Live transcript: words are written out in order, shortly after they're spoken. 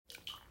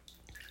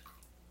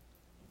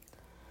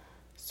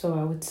So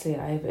I would say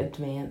I've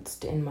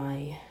advanced in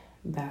my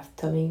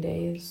bathtubing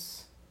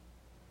days,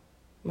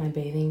 my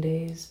bathing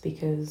days,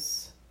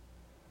 because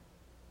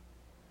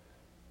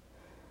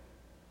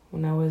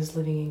when I was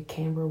living in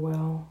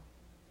Camberwell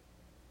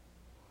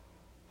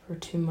for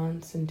 2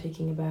 months and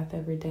taking a bath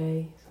every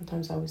day,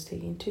 sometimes I was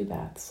taking 2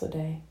 baths a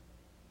day.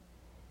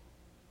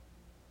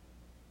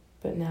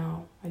 But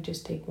now I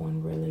just take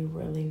one really,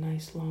 really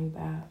nice long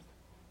bath.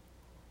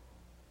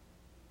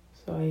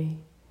 So I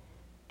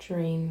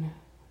drain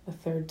a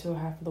third to a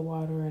half of the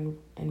water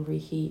and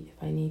reheat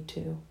if I need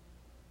to.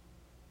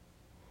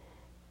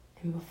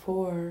 And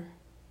before,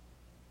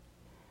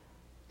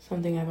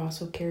 something I've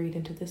also carried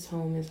into this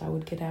home is I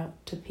would get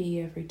out to pee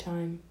every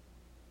time.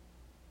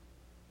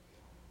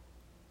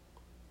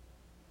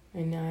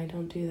 And now I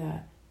don't do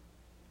that.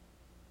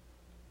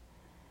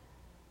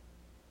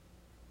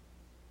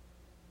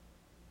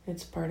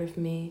 It's part of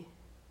me,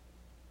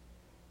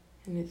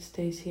 and it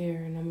stays here,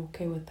 and I'm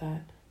okay with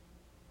that.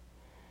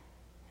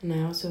 And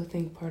I also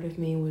think part of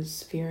me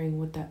was fearing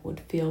what that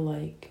would feel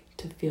like,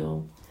 to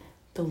feel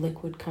the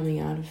liquid coming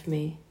out of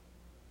me,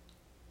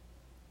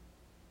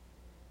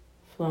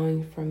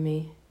 flowing from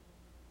me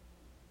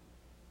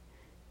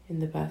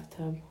in the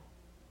bathtub.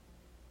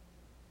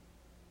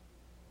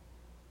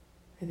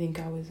 I think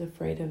I was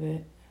afraid of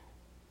it,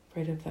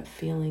 afraid of that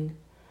feeling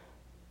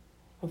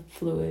of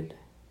fluid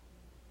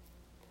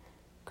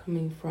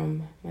coming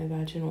from my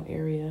vaginal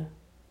area,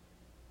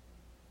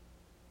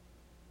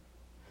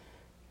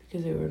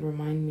 because it would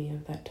remind me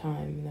of that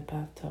time in the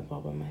bathtub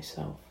all by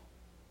myself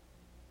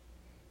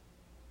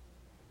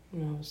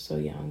when I was so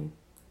young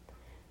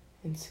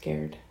and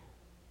scared.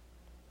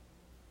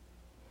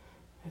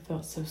 I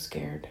felt so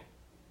scared.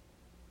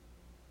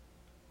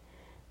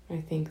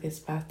 I think this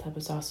bathtub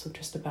is also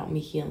just about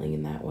me healing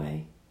in that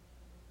way.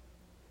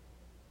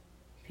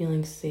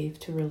 Feeling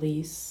safe to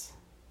release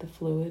the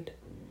fluid,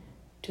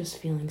 just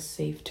feeling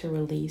safe to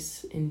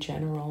release in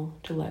general,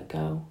 to let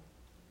go.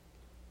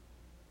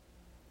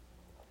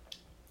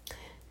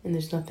 And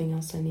there's nothing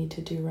else I need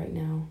to do right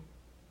now.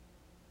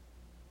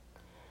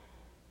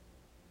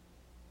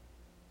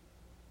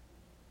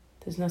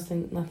 There's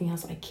nothing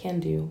else I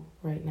can do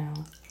right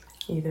now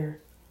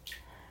either.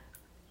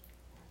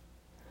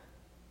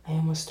 I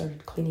almost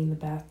started cleaning the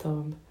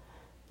bathtub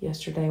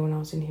yesterday when I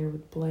was in here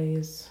with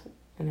Blaze,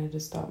 and I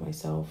just thought to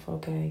myself,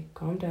 okay,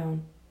 calm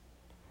down.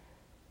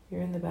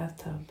 You're in the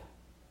bathtub.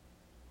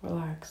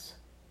 Relax.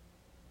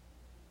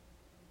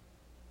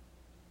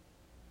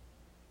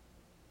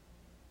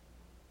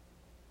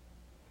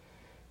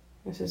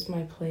 This is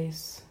my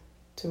place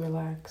to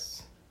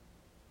relax.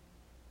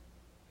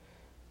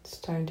 It's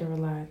time to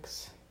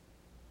relax.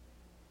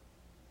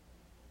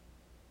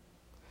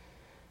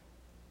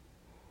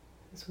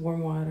 This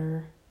warm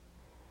water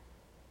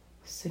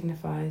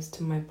signifies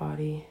to my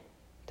body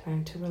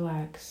time to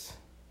relax.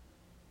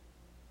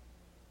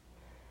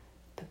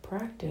 The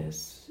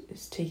practice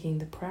is taking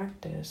the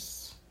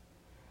practice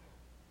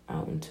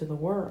out into the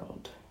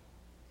world,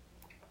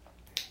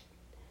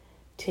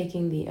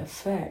 taking the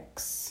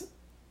effects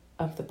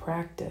of the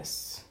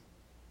practice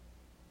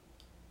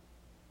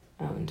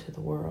out into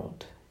the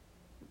world,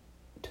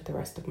 to the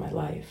rest of my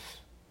life,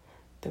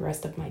 the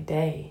rest of my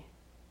day.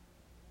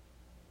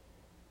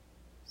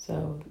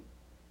 So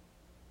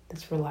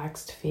this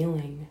relaxed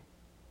feeling,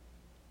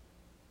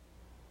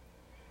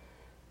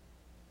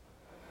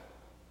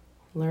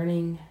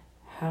 learning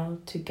how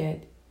to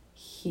get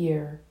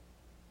here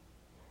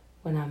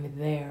when I'm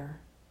there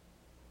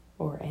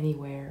or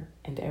anywhere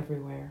and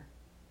everywhere.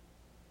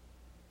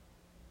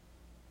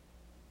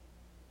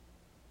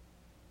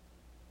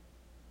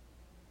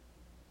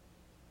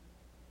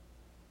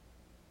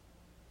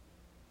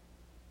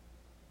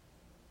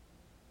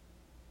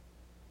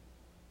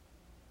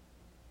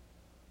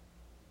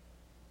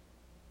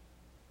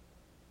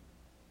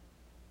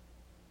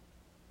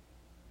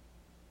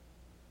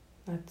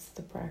 That's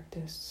the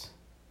practice.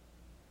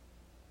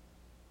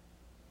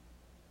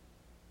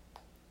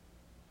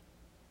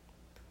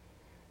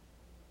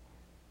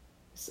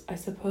 I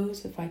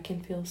suppose if I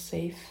can feel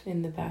safe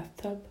in the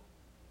bathtub,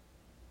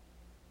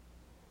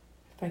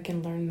 if I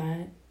can learn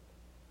that,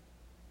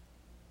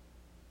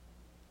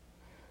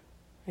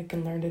 I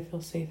can learn to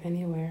feel safe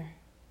anywhere.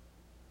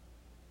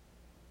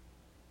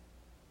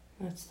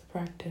 That's the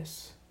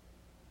practice.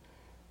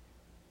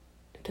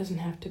 It doesn't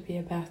have to be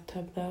a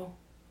bathtub though.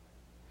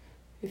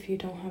 If you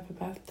don't have a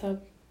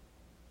bathtub,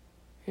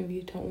 if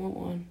you don't want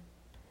one,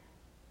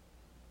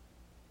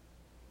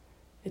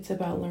 it's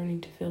about learning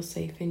to feel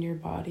safe in your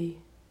body,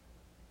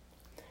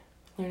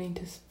 learning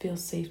to feel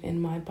safe in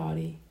my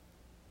body.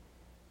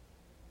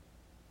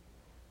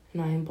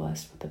 And I am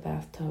blessed with a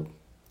bathtub.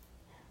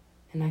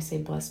 And I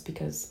say blessed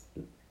because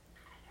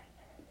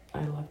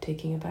I love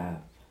taking a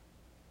bath.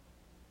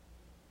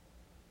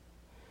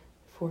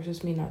 It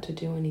forces me not to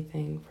do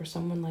anything. For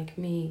someone like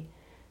me,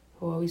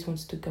 who always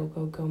wants to go,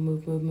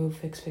 move,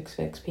 fix,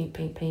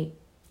 paint.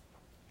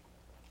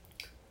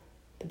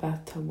 The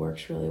bathtub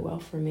works really well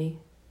for me.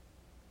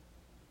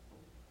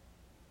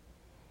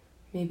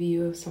 Maybe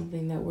you have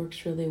something that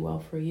works really well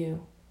for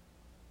you.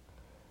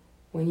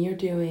 when you're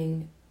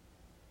doing ...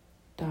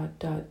 A,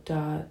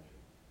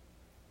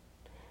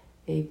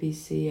 B,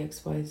 C,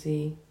 X, Y,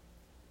 Z,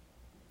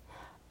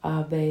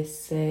 A, B,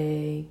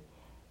 C,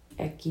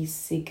 X,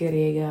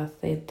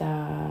 Y,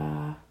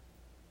 Z.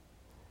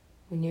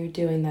 When you're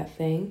doing that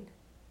thing,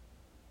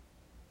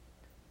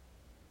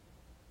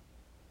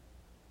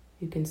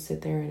 you can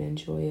sit there and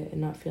enjoy it and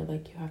not feel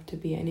like you have to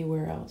be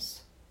anywhere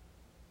else.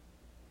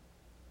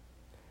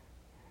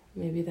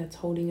 Maybe that's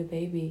holding a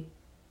baby.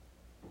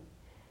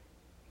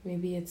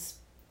 Maybe it's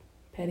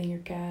petting your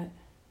cat.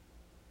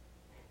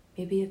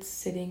 Maybe it's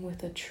sitting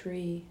with a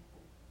tree.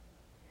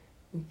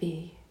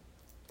 Maybe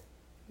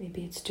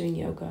it's doing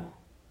yoga.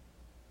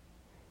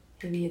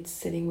 Maybe it's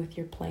sitting with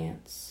your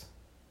plants.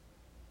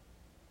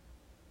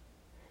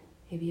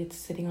 Maybe it's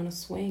sitting on a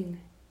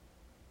swing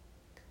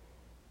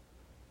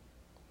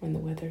when the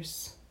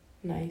weather's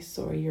nice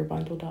or you're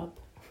bundled up.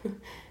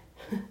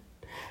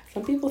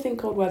 Some people think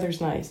cold weather's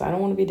nice. I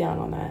don't want to be down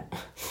on that.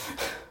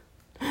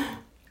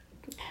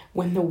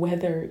 When the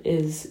weather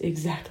is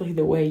exactly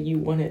the way you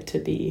want it to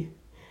be,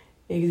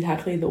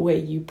 exactly the way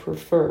you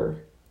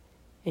prefer,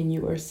 and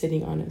you are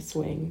sitting on a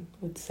swing,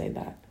 let's say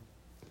that.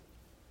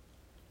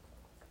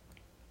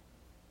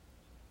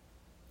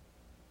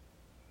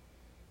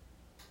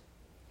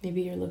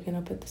 Maybe you're looking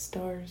up at the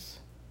stars.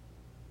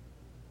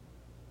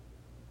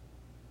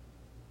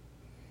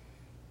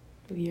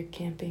 Maybe you're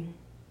camping.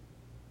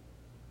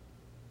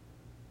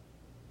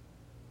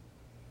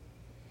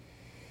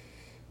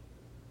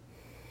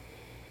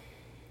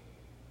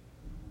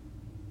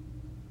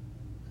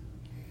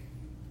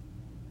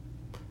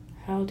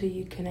 How do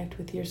you connect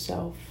with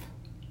yourself?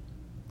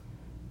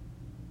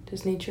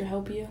 Does nature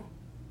help you?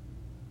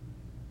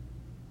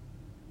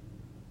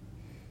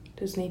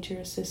 Does nature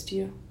assist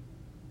you?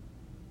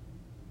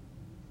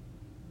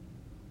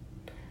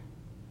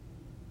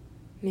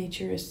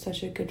 Nature is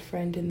such a good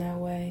friend in that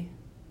way.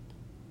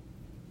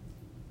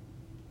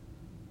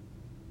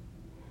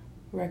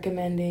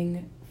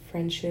 Recommending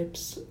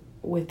friendships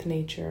with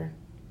nature.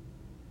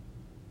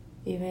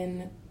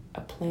 Even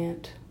a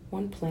plant,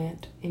 one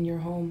plant in your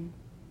home,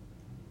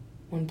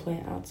 one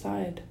plant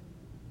outside,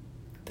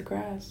 the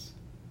grass.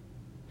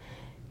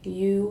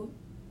 You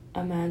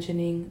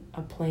imagining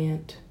a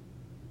plant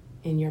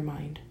in your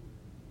mind.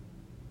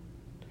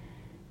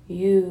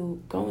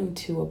 You going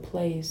to a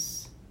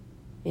place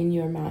in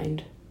your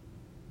mind.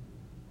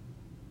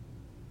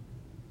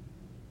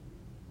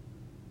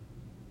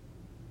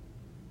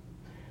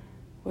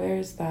 Where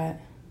is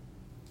that?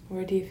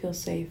 Where do you feel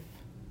safe?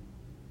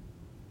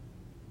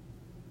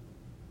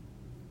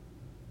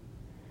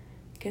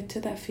 Get to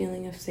that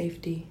feeling of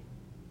safety.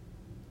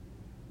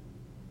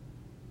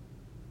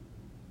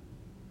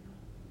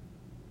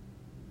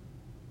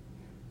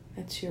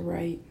 That's your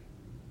right.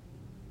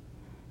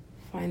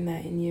 Find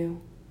that in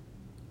you.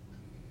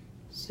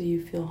 So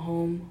you feel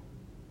home.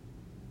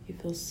 You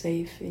feel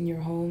safe in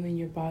your home, in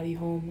your body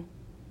home,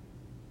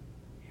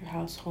 your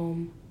house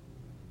home.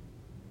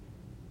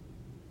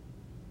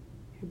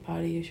 Your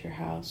body is your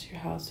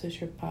house is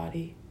your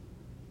body.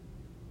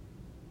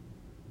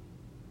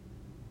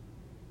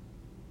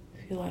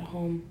 Feel at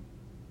home.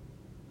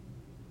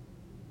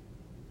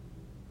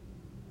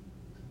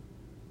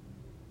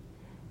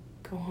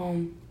 Go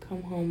home,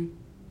 come home,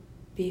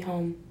 be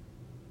home.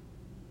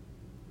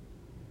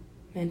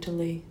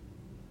 Mentally,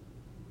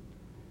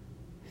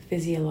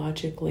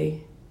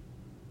 physiologically,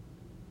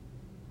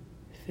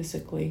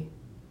 physically.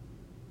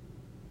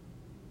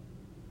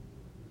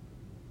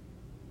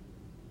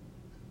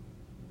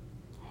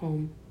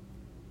 Home.